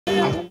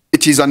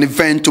It is an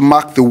event to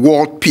mark the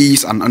World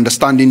Peace and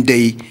Understanding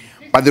Day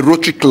by the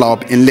Rotary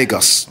Club in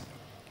Lagos.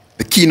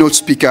 The keynote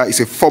speaker is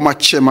a former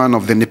chairman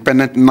of the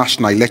Independent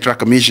National Electoral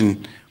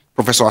Commission,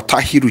 Professor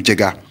Attahiru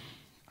Jega,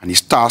 and his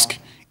task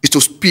is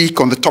to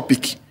speak on the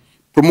topic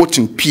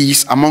promoting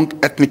peace among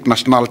ethnic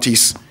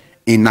nationalities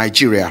in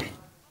Nigeria.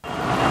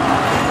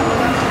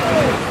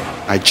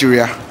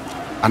 Nigeria,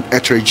 an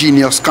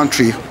heterogeneous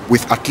country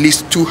with at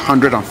least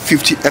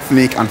 250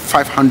 ethnic and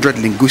 500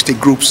 linguistic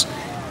groups,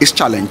 is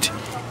challenged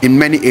in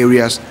many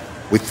areas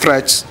with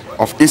threats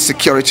of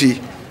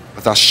insecurity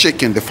that are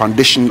shaking the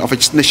foundation of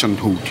its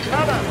nationhood.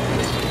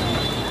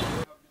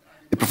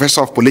 The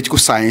professor of political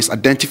science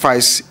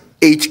identifies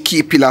 8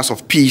 key pillars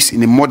of peace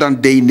in a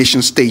modern-day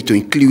nation-state to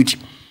include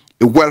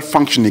a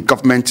well-functioning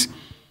government,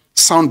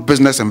 sound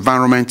business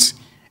environment,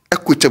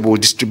 equitable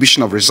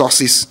distribution of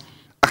resources,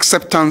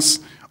 acceptance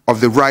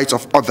of the rights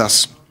of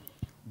others,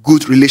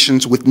 good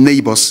relations with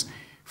neighbors,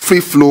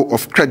 free flow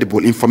of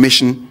credible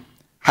information,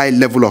 high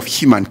level of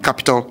human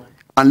capital,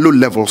 and low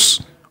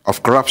levels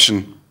of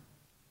corruption.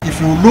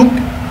 If you look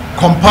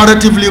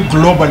comparatively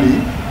globally,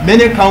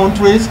 many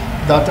countries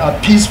that are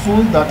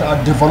peaceful, that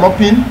are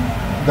developing,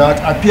 that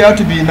appear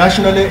to be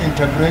nationally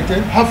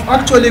integrated, have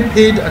actually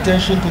paid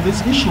attention to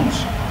these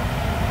issues.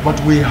 But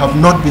we have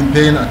not been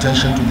paying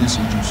attention to these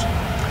issues.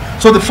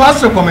 So the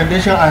first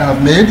recommendation I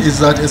have made is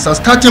that as a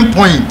starting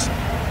point,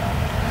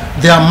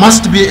 there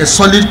must be a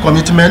solid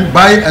commitment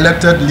by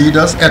elected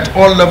leaders at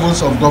all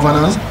levels of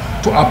governance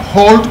to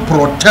uphold,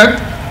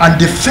 protect, and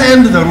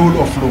defend the rule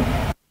of law.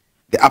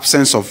 The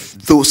absence of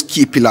those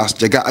key pillars,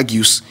 Jega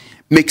argues,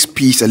 makes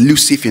peace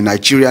elusive in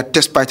Nigeria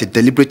despite a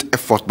deliberate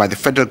effort by the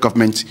federal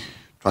government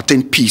to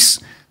attain peace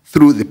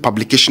through the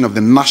publication of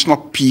the National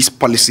Peace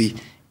Policy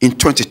in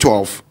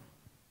 2012.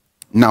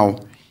 Now,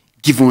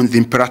 given the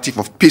imperative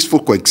of peaceful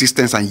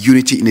coexistence and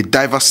unity in a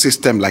diverse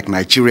system like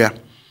Nigeria,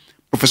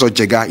 Professor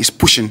Jega is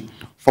pushing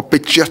for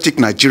patriotic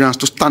Nigerians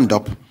to stand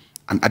up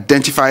and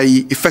identify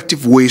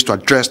effective ways to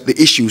address the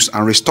issues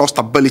and restore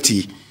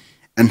stability,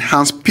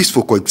 enhance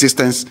peaceful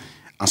coexistence,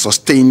 and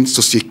sustain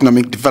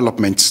socioeconomic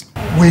developments.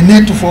 We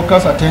need to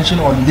focus attention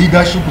on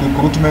leadership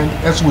recruitment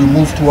as we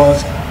move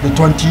towards the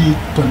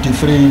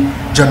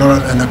 2023 general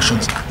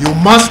elections. You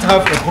must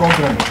have a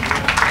program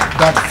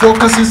that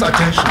focuses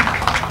attention.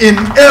 In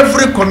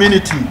every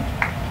community,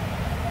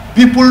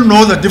 people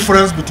know the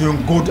difference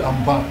between good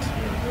and bad.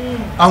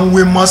 And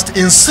we must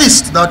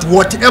insist that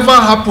whatever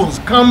happens,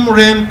 come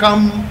rain,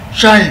 come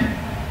shine,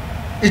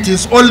 it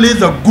is only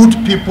the good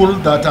people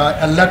that are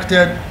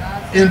elected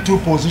into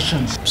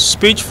positions.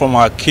 Speech from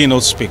our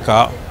keynote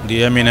speaker,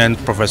 the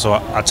eminent Professor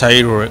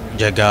Attahiru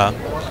Jega,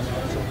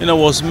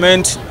 was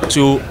meant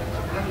to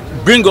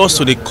bring us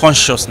to the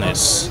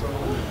consciousness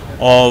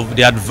of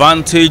the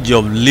advantage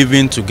of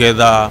living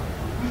together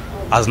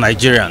as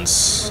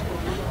Nigerians,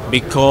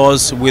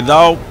 because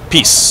without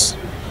peace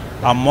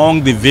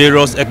among the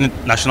various ethnic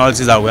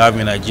nationalities that we have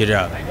in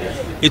Nigeria,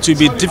 it will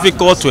be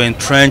difficult to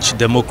entrench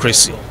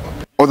democracy.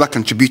 Other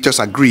contributors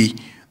agree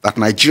that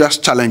Nigeria's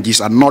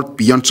challenges are not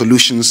beyond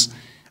solutions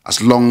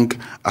as long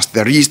as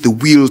there is the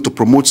will to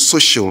promote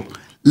social,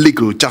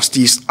 legal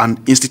justice and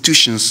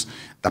institutions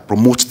that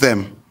promote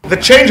them. The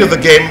change of the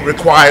game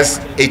requires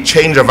a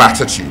change of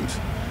attitude.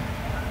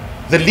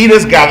 The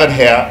leaders gathered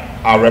here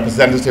are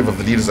representative of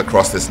the leaders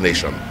across this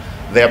nation.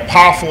 They're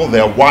powerful,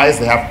 they're wise,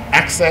 they have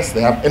access,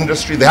 they have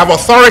industry, they have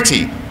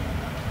authority.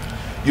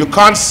 You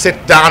can't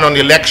sit down on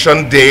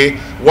election day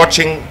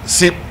watching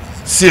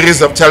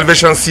series of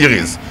television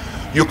series.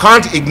 You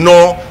can't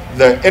ignore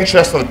the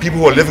interests of the people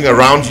who are living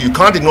around you. You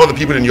can't ignore the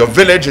people in your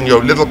village, in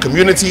your little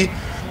community,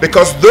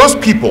 because those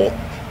people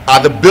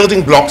are the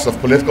building blocks of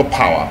political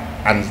power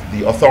and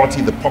the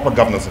authority, the proper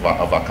governance of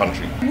our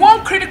country.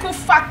 One critical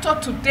factor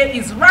today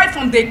is right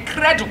from the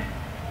cradle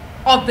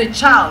of the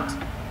child.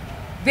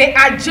 The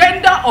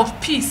agenda of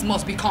peace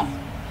must become.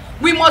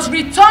 We must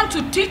return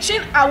to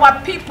teaching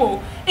our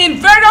people in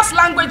various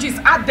languages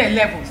at their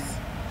levels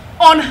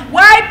on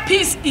why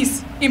peace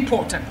is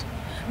important.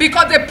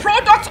 Because the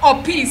product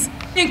of peace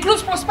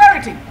includes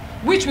prosperity,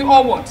 which we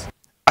all want.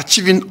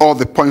 Achieving all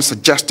the points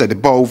suggested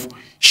above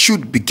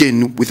should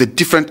begin with a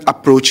different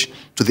approach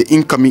to the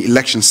incoming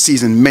election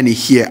season, many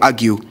here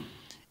argue.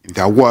 In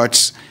their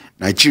words,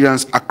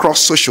 Nigerians across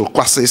social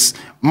classes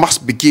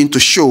must begin to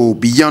show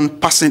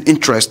beyond passing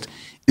interest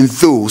in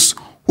those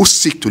who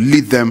seek to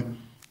lead them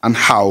and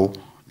how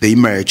they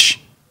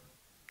emerge.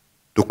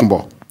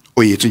 Tokunbo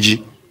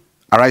Oyetunji,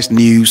 Arise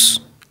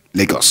News,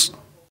 Lagos.